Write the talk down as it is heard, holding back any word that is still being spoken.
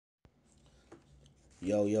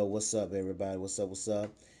Yo, what's up, everybody? What's up?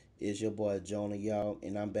 It's your boy Jonah, y'all,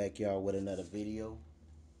 and I'm back, y'all, with another video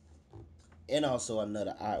and also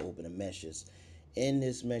another eye-opening message. In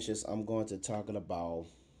this message, I'm going to talking about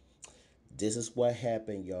this is what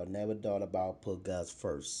happened. Y'all never thought about put God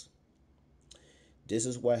first. This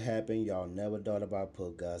is what happened. Y'all never thought about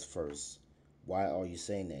put God first. Why are you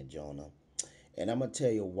saying that, Jonah? And I'm gonna tell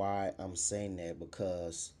you why I'm saying that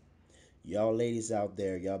because y'all ladies out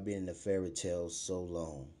there, y'all been in the fairy tales so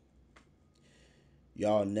long.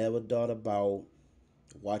 Y'all never thought about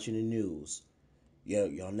watching the news.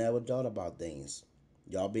 Y'all never thought about things.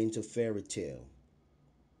 Y'all been to fairy tale.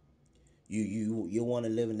 You want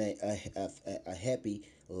to live in a happy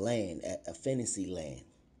land, a fantasy land,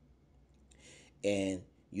 and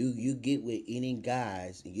you get with any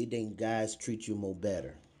guys, and you think guys treat you more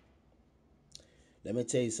better. Let me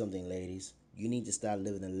tell you something, ladies. You need to start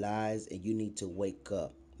living the lies, and you need to wake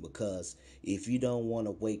up because if you don't want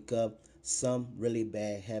to wake up, some really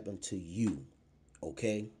bad happened to you.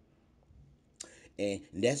 Okay. And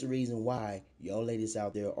that's the reason why y'all ladies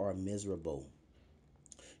out there are miserable.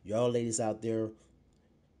 Y'all ladies out there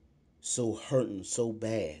so hurting so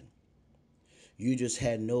bad. You just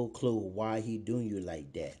had no clue why he doing you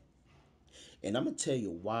like that. And I'm gonna tell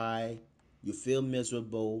you why you feel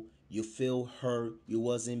miserable, you feel hurt, you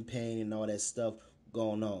was in pain and all that stuff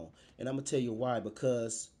going on. And I'm gonna tell you why,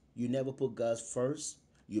 because you never put God first.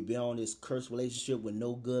 You be on this cursed relationship with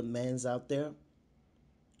no good mans out there.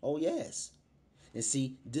 Oh yes. And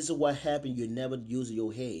see, this is what happened. You never use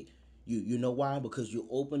your head. You know why? Because you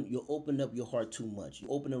open up your heart too much. You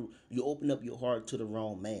open up your heart to the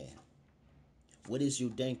wrong man. What is you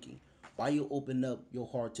thinking? Why you open up your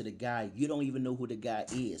heart to the guy? You don't even know who the guy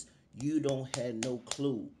is. You don't have no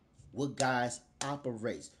clue what guys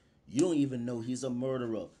operates. You don't even know he's a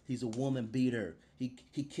murderer. He's a woman beater. He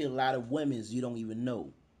killed a lot of women. You don't even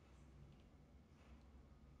know.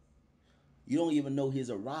 You don't even know he's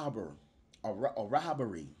a robber, a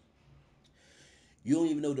robbery. You don't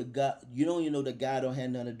even know the God. You don't even know the guy don't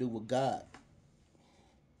have nothing to do with God.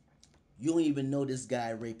 You don't even know this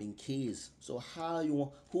guy raping kids. So how you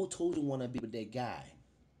want? Who told you want to be with that guy?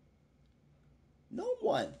 No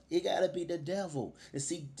one. It gotta be the devil. And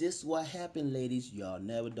see, this what happened, ladies. Y'all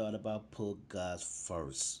never thought about put God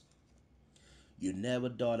first. You never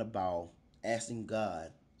thought about asking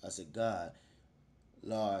God. I said, God,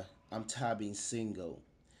 Lord, I'm tired of being single.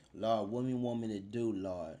 Lord, what do you want me to do,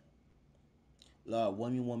 Lord? Lord, what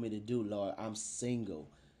do you want me to do, Lord? I'm single.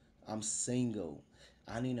 I'm single.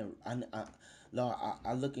 I need a. Lord,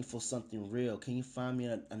 I'm looking for something real. Can you find me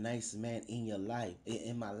a nice man in your life,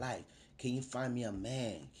 in my life? Can you find me a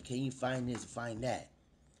man? Can you find this, find that?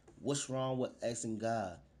 What's wrong with asking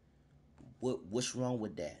God? What's wrong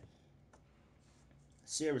with that?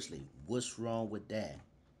 Seriously, what's wrong with that?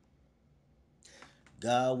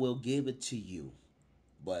 God will give it to you,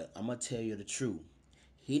 but I'm gonna tell you the truth.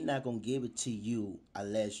 He not gonna give it to you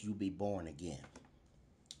unless you be born again.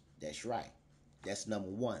 That's right. That's number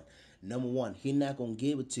one. Number one, he not gonna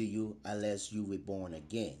give it to you unless you were born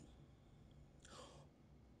again.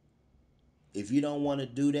 If you don't want to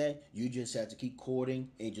do that, you just have to keep courting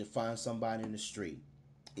and just find somebody in the street,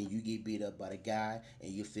 and you get beat up by the guy,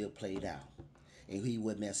 and you feel played out, and he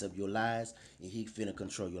would mess up your lives, and he finna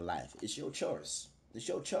control your life. It's your choice. It's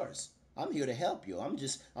your choice. I'm here to help you.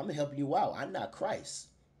 I'm helping you out. I'm not Christ.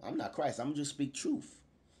 I'm not Christ. I'm just speak truth.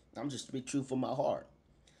 I'm just speak truth from my heart.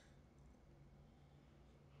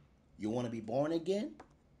 You want to be born again,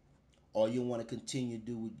 or you want to continue to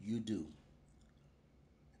do what you do?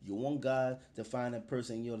 You want God to find a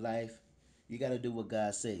person in your life, you got to do what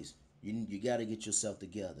God says. You got to get yourself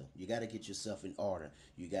together. You got to get yourself in order.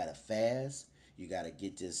 You got to fast. You got to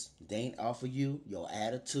get this thing off of you. Your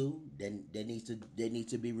attitude that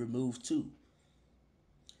needs to be removed too.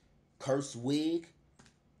 Cursed wig,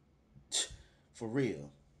 for real.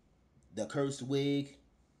 The cursed wig,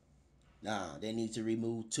 nah, they need to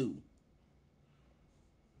remove too.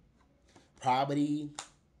 Poverty,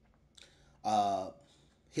 uh,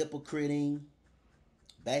 hypocriting,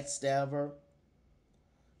 backstabber,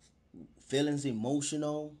 feelings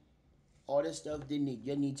emotional, all that stuff they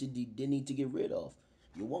need to get rid of.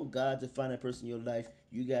 You want God to find a person in your life,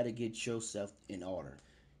 you gotta get yourself in order.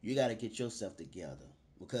 You gotta get yourself together.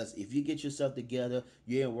 Because if you get yourself together,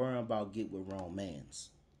 you ain't worrying about get with wrong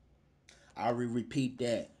mans. I will repeat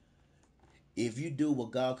that. If you do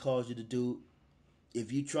what God calls you to do,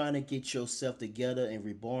 if you trying to get yourself together and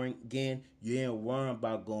reborn again, you ain't worrying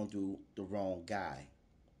about going through the wrong guy.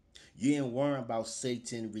 You ain't worrying about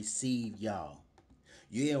Satan receive y'all.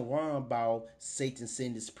 You ain't worrying about Satan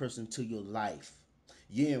sending this person to your life.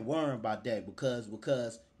 You ain't worrying about that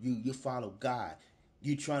because you follow God.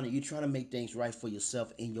 You trying to make things right for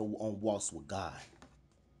yourself in your own walks with God.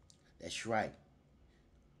 That's right.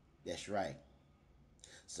 That's right.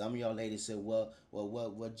 Some of y'all ladies said,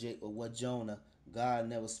 what Jonah? God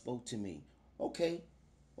never spoke to me. Okay,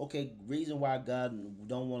 okay. Reason why God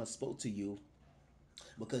don't want to spoke to you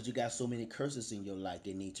because you got so many curses in your life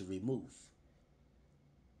they need to remove.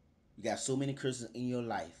 You got so many curses in your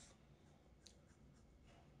life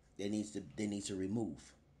they need to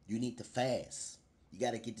remove. You need to fast. You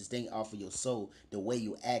got to get this thing off of your soul. The way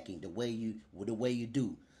you acting, the way you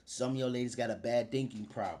do. Some of your ladies got a bad thinking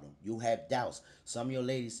problem. You have doubts. Some of your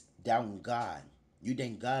ladies doubting God. You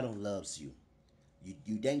think God don't loves you.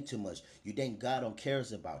 You think too much. You think God don't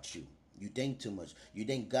cares about you. You think too much. You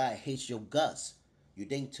think God hates your guts. You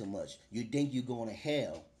think too much. You think you're going to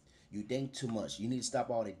hell. You think too much. You need to stop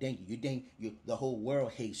all that thinking. You think the whole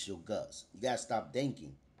world hates your guts. You gotta stop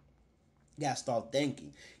thinking. You gotta start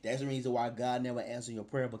thinking. That's the reason why God never answers your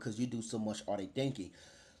prayer because you do so much all that thinking.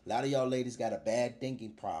 A lot of y'all ladies got a bad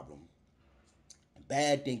thinking problem.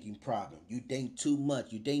 Bad thinking problem. You think too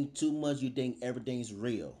much. You think too much. You think everything's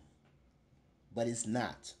real, but it's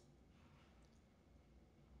not.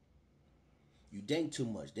 You think too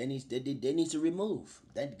much. That needs to remove.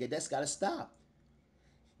 That's gotta stop.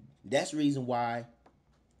 That's the reason why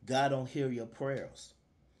God don't hear your prayers.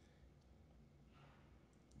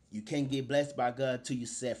 You can't get blessed by God till you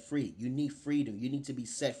set free. You need freedom. You need to be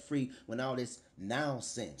set free when all this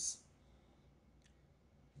nonsense,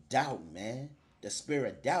 doubt, man. The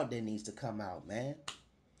spirit of doubt that needs to come out, man.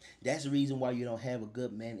 That's the reason why you don't have a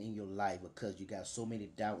good man in your life because you got so many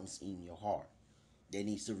doubts in your heart. That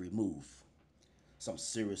needs to remove. Some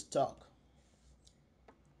serious talk.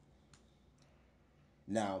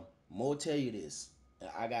 Now, Mo tell you this.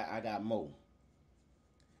 I got Mo.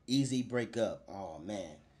 Easy break up. Oh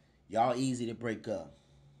man. Y'all easy to break up.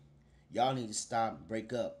 Y'all need to stop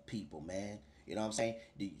break up people, man. You know what I'm saying?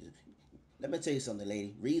 Let me tell you something,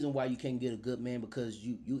 lady. Reason why you can't get a good man because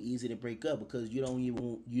you easy to break up because you don't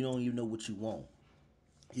even know what you want.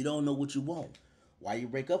 You don't know what you want. Why you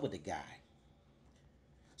break up with the guy?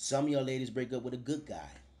 Some of your ladies break up with a good guy.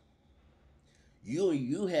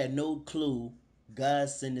 You had no clue God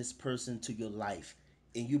sent this person to your life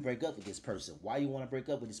and you break up with this person. Why you want to break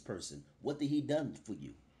up with this person? What did he done for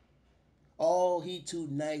you? Oh, he too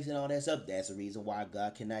nice and all that stuff. That's the reason why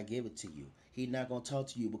God cannot give it to you. He not gonna talk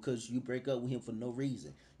to you because you break up with him for no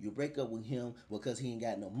reason. You break up with him because he ain't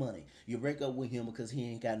got no money. You break up with him because he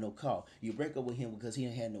ain't got no car. You break up with him because he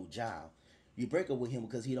ain't had no job. You break up with him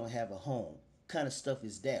because he don't have a home. What kind of stuff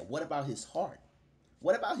is that? What about his heart?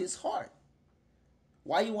 What about his heart?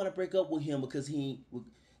 Why you want to break up with him because he?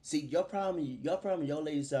 See, your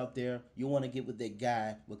ladies out there, you want to get with that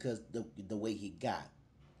guy because the way he got.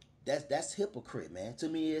 That's hypocrite, man. To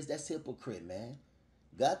me, that's hypocrite, man.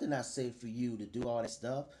 God did not say for you to do all that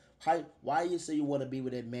stuff. Why you say you want to be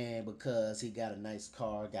with that man because he got a nice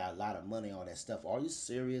car, got a lot of money, all that stuff? Are you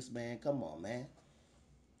serious, man? Come on, man.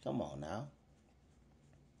 Come on now.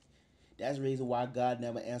 That's the reason why God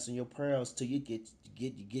never answering your prayers till you get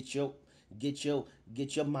your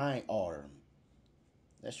get your mind ordered.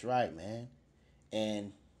 That's right, man.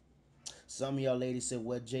 And some of y'all ladies said,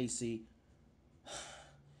 "Well, JC,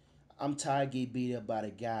 I'm tired of getting beat up by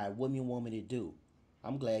the guy. What do you want me to do?"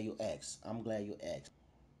 I'm glad you asked. I'm glad you asked.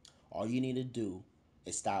 All you need to do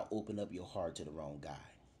is start opening up your heart to the wrong guy.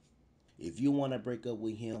 If you want to break up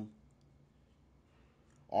with him,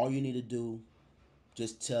 all you need to do,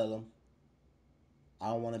 just tell him, I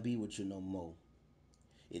don't want to be with you no more.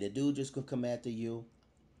 If the dude just could come after you,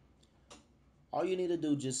 all you need to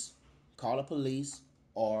do just call the police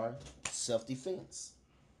or self-defense.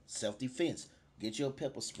 Self-defense. Get your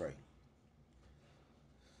pepper spray.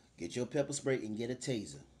 Get your pepper spray and get a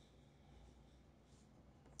taser.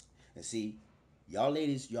 And see, y'all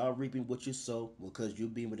ladies, y'all reaping what you sow because you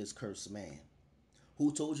been with this cursed man.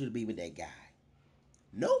 Who told you to be with that guy?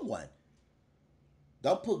 No one.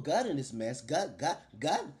 Don't put God in this mess. God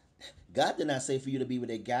did not say for you to be with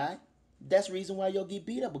that guy. That's the reason why you'll get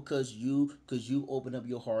beat up because you open up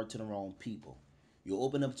your heart to the wrong people. You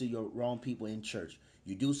open up to your wrong people in church.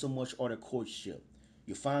 You do so much other courtship.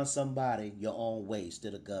 You find somebody your own way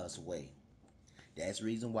instead of God's way. That's the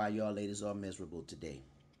reason why y'all ladies are miserable today.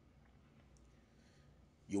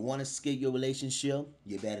 You want to skip your relationship?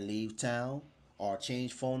 You better leave town or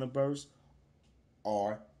change phone numbers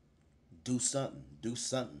or do something. Do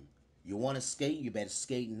something. You want to skate? You better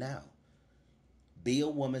skate now. Be a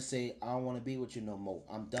woman. Say, I don't want to be with you no more.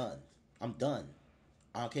 I'm done. I'm done.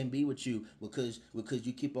 I can't be with you because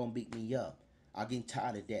you keep on beating me up. I'm getting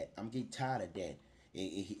tired of that. I'm getting tired of that. And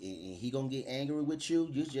he gonna get angry with you.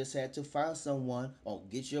 You just had to find someone or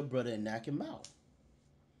get your brother and knock him out.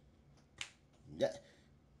 That,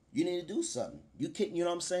 you need to do something. You can't, you know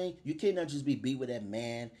what I'm saying? You cannot just be with that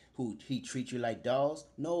man who he treats you like dogs.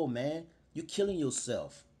 No, man. You killing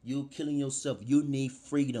yourself. You killing yourself. You need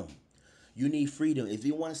freedom. You need freedom. If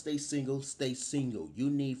you want to stay single, stay single. You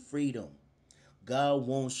need freedom. God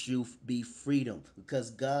wants you be freedom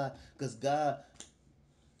because God,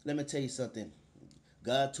 let me tell you something.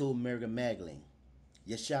 God told Mary Magdalene,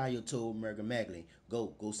 Yeshua told Mary Magdalene,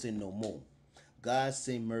 go sin no more. God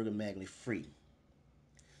sent Mary Magdalene free.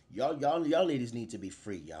 Y'all ladies need to be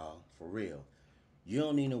free, y'all, for real. You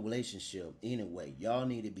don't need a relationship anyway. Y'all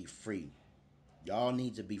need to be free. Y'all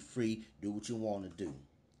need to be free. Do what you want to do.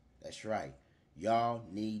 That's right. Y'all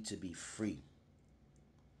need to be free.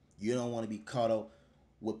 You don't want to be caught up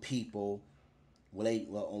with people,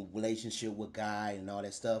 on relationship with guy and all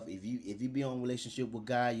that stuff. If you be on relationship with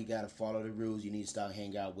guy, you gotta follow the rules. You need to start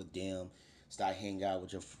hanging out with them. Start hanging out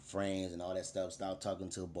with your friends and all that stuff. Start talking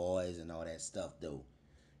to boys and all that stuff, though.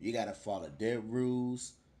 You gotta follow their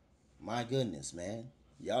rules. My goodness, man.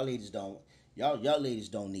 Y'all ladies don't y'all ladies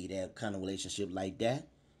don't need that kind of relationship like that.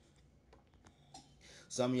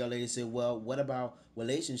 Some of y'all ladies say, well, what about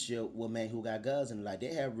relationship with men who got guns and like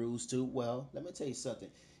they have rules too? Well, let me tell you something.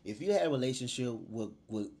 If you have a relationship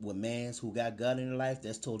with men who got gun in their life,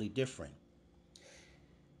 that's totally different.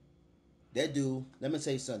 That dude, let me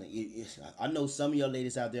tell you something. I know some of y'all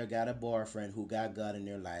ladies out there got a boyfriend who got God in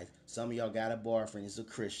their life. Some of y'all got a boyfriend is a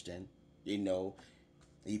Christian. You know,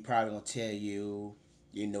 he probably gonna tell you,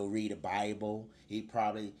 read the Bible. He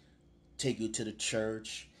probably take you to the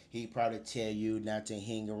church. He probably tell you not to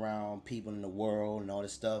hang around people in the world and all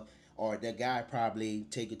this stuff. Or that guy probably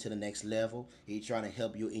take you to the next level. He trying to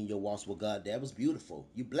help you in your walks with God. That was beautiful.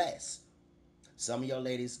 You blessed. Some of y'all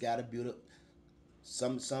ladies got a beautiful.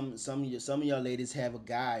 Some of y'all ladies have a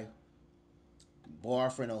guy,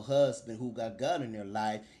 boyfriend or husband who got God in their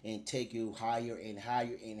life and take you higher and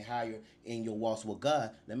higher and higher in your walks with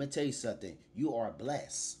God. Let me tell you something. You are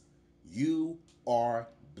blessed. You are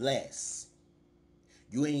blessed.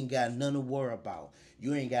 You ain't got nothing to worry about.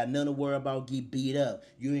 You ain't got nothing to worry about get beat up.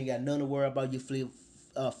 You ain't got nothing to worry about you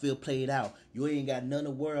feel played out. You ain't got nothing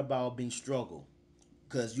to worry about being struggled.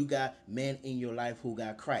 Because you got men in your life who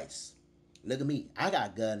got Christ. Look at me. I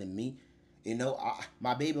got God in me.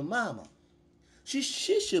 My baby mama. She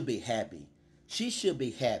should be happy. She should be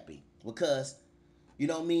happy. Because, you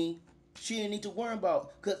know what I mean? She didn't need to worry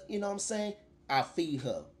about. Because, you know what I'm saying? I feed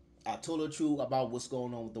her. I told her the truth about what's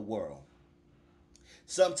going on with the world.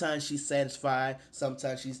 Sometimes she's satisfied,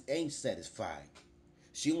 sometimes she ain't satisfied.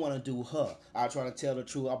 She wanna do her. I try to tell the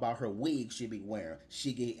truth about her wig she be wearing.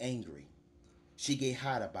 She get angry. She get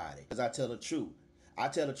hot about it. Cause I tell the truth. I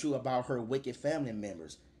tell the truth about her wicked family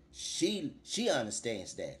members. She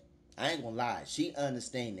understands that. I ain't gonna lie. She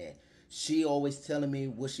understand that. She always telling me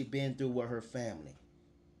what she been through with her family.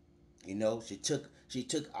 She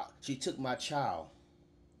took my child.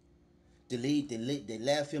 They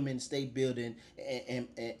left him in the state building,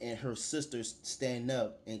 and her sisters stand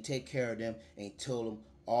up and take care of them and told them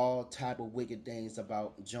all type of wicked things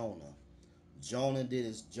about Jonah. Jonah did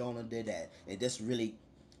this, Jonah did that, and this really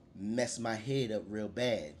messed my head up real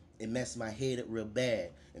bad. It messed my head up real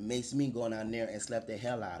bad. It makes me go down there and slap the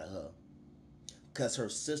hell out of her, cause her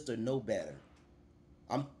sister know better.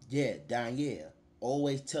 Danielle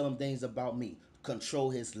always tell him things about me,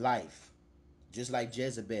 control his life. Just like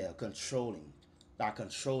Jezebel controlling, by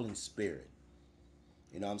controlling spirit.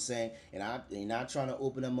 You know what I'm saying? And I'm not trying to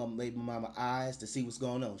open up my baby mama eyes to see what's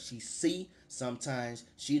going on. She see, sometimes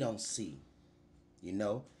she don't see. You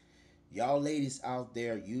know? Y'all ladies out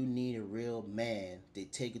there, you need a real man to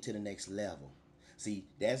take you to the next level. See,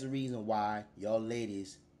 that's the reason why y'all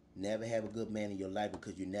ladies never have a good man in your life,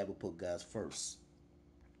 because you never put God first.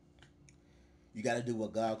 You gotta do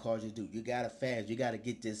what God calls you to do. You gotta fast. You gotta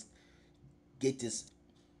get this.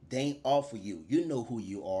 They ain't off of you. You know who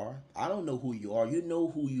you are. I don't know who you are. You know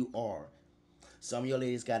who you are. Some of your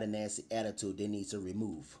ladies got a nasty attitude they need to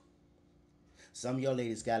remove. Some of your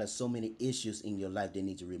ladies got so many issues in your life they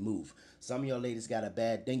need to remove. Some of your ladies got a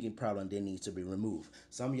bad thinking problem they need to be removed.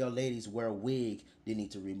 Some of your ladies wear a wig they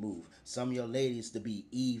need to remove. Some of your ladies to be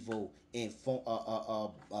evil and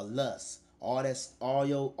lust. All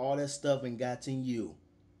that stuff and got in you.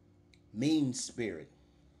 Mean spirit,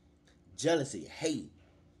 jealousy, hate,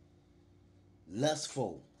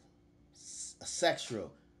 lustful,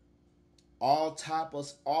 sexual, all type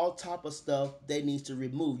of stuff they need to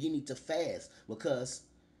remove. You need to fast, because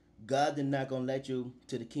God is not gonna let you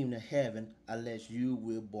to the kingdom of heaven unless you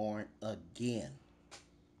were born again.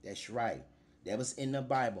 That's right. That was in the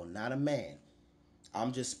Bible, not a man.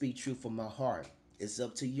 I'm just speak truth from my heart. It's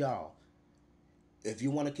up to y'all. If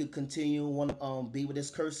you want to continue, want to be with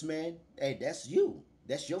this cursed man, hey, that's you.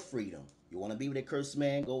 That's your freedom. You want to be with a cursed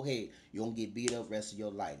man, go ahead. You're gonna get beat up rest of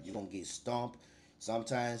your life. You're gonna get stomped.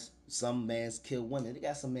 Sometimes some mans kill women. They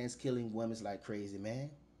got some mans killing women like crazy,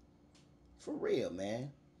 man. For real,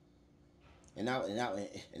 man. And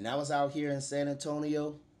I was out here in San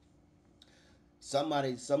Antonio.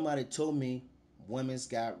 Somebody told me women's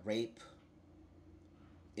got raped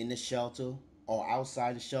in the shelter or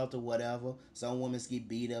outside the shelter, whatever. Some women get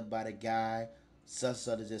beat up by the guy, such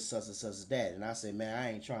as this, such as that. And I say, man,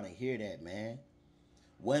 I ain't trying to hear that, man.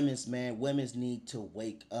 Women's need to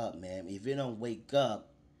wake up, man. If you don't wake up,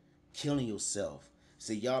 killing yourself.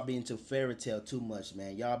 See, y'all be into fairy tale too much,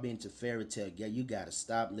 man. Y'all be into fairy tale. Yeah, you gotta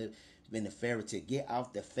stop living in the fairy tale. Get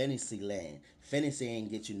out the fantasy land. Fantasy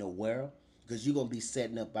ain't get you nowhere. Because you're gonna be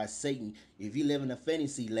setting up by Satan. If you live in a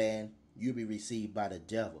fantasy land, you'll be received by the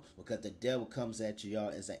devil. Because the devil comes at you, y'all,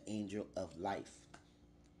 as an angel of life.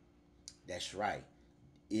 That's right.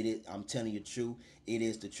 It is, I'm telling you the truth. It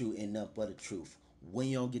is the truth and nothing but the truth. When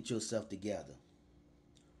you don't get yourself together,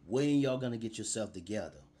 when y'all gonna get yourself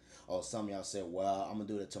together? Or some of y'all said, well, I'm gonna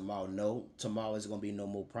do it tomorrow. No, tomorrow is gonna be no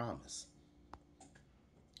more promise.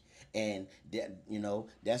 And that,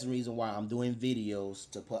 that's the reason why I'm doing videos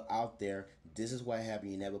to put out there. This is what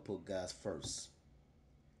happened. You never put God first.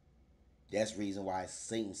 That's the reason why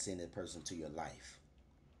Satan sent that person to your life.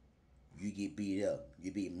 You get beat up.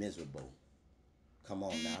 You be miserable. Come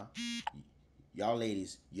on now. Y'all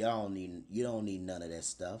ladies, you don't need none of that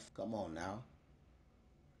stuff. Come on now.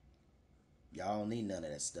 Y'all don't need none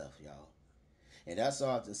of that stuff, y'all. And that's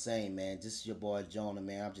all I'm saying, man. This is your boy Jonah,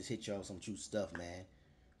 man. I'm just hit y'all with some true stuff, man.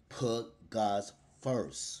 Put God's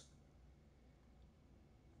first.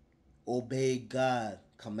 Obey God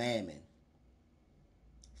commandment.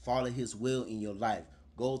 Follow his will in your life.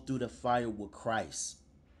 Go through the fire with Christ.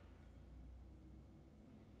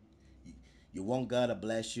 You want God to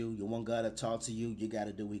bless you. You want God to talk to you. You got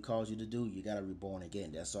to do what he calls you to do. You got to reborn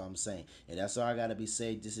again. That's all I'm saying. And that's all I got to be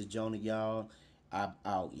saying. This is Jonah, y'all. I'm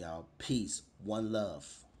out, y'all. Peace. One love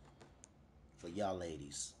for y'all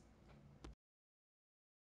ladies.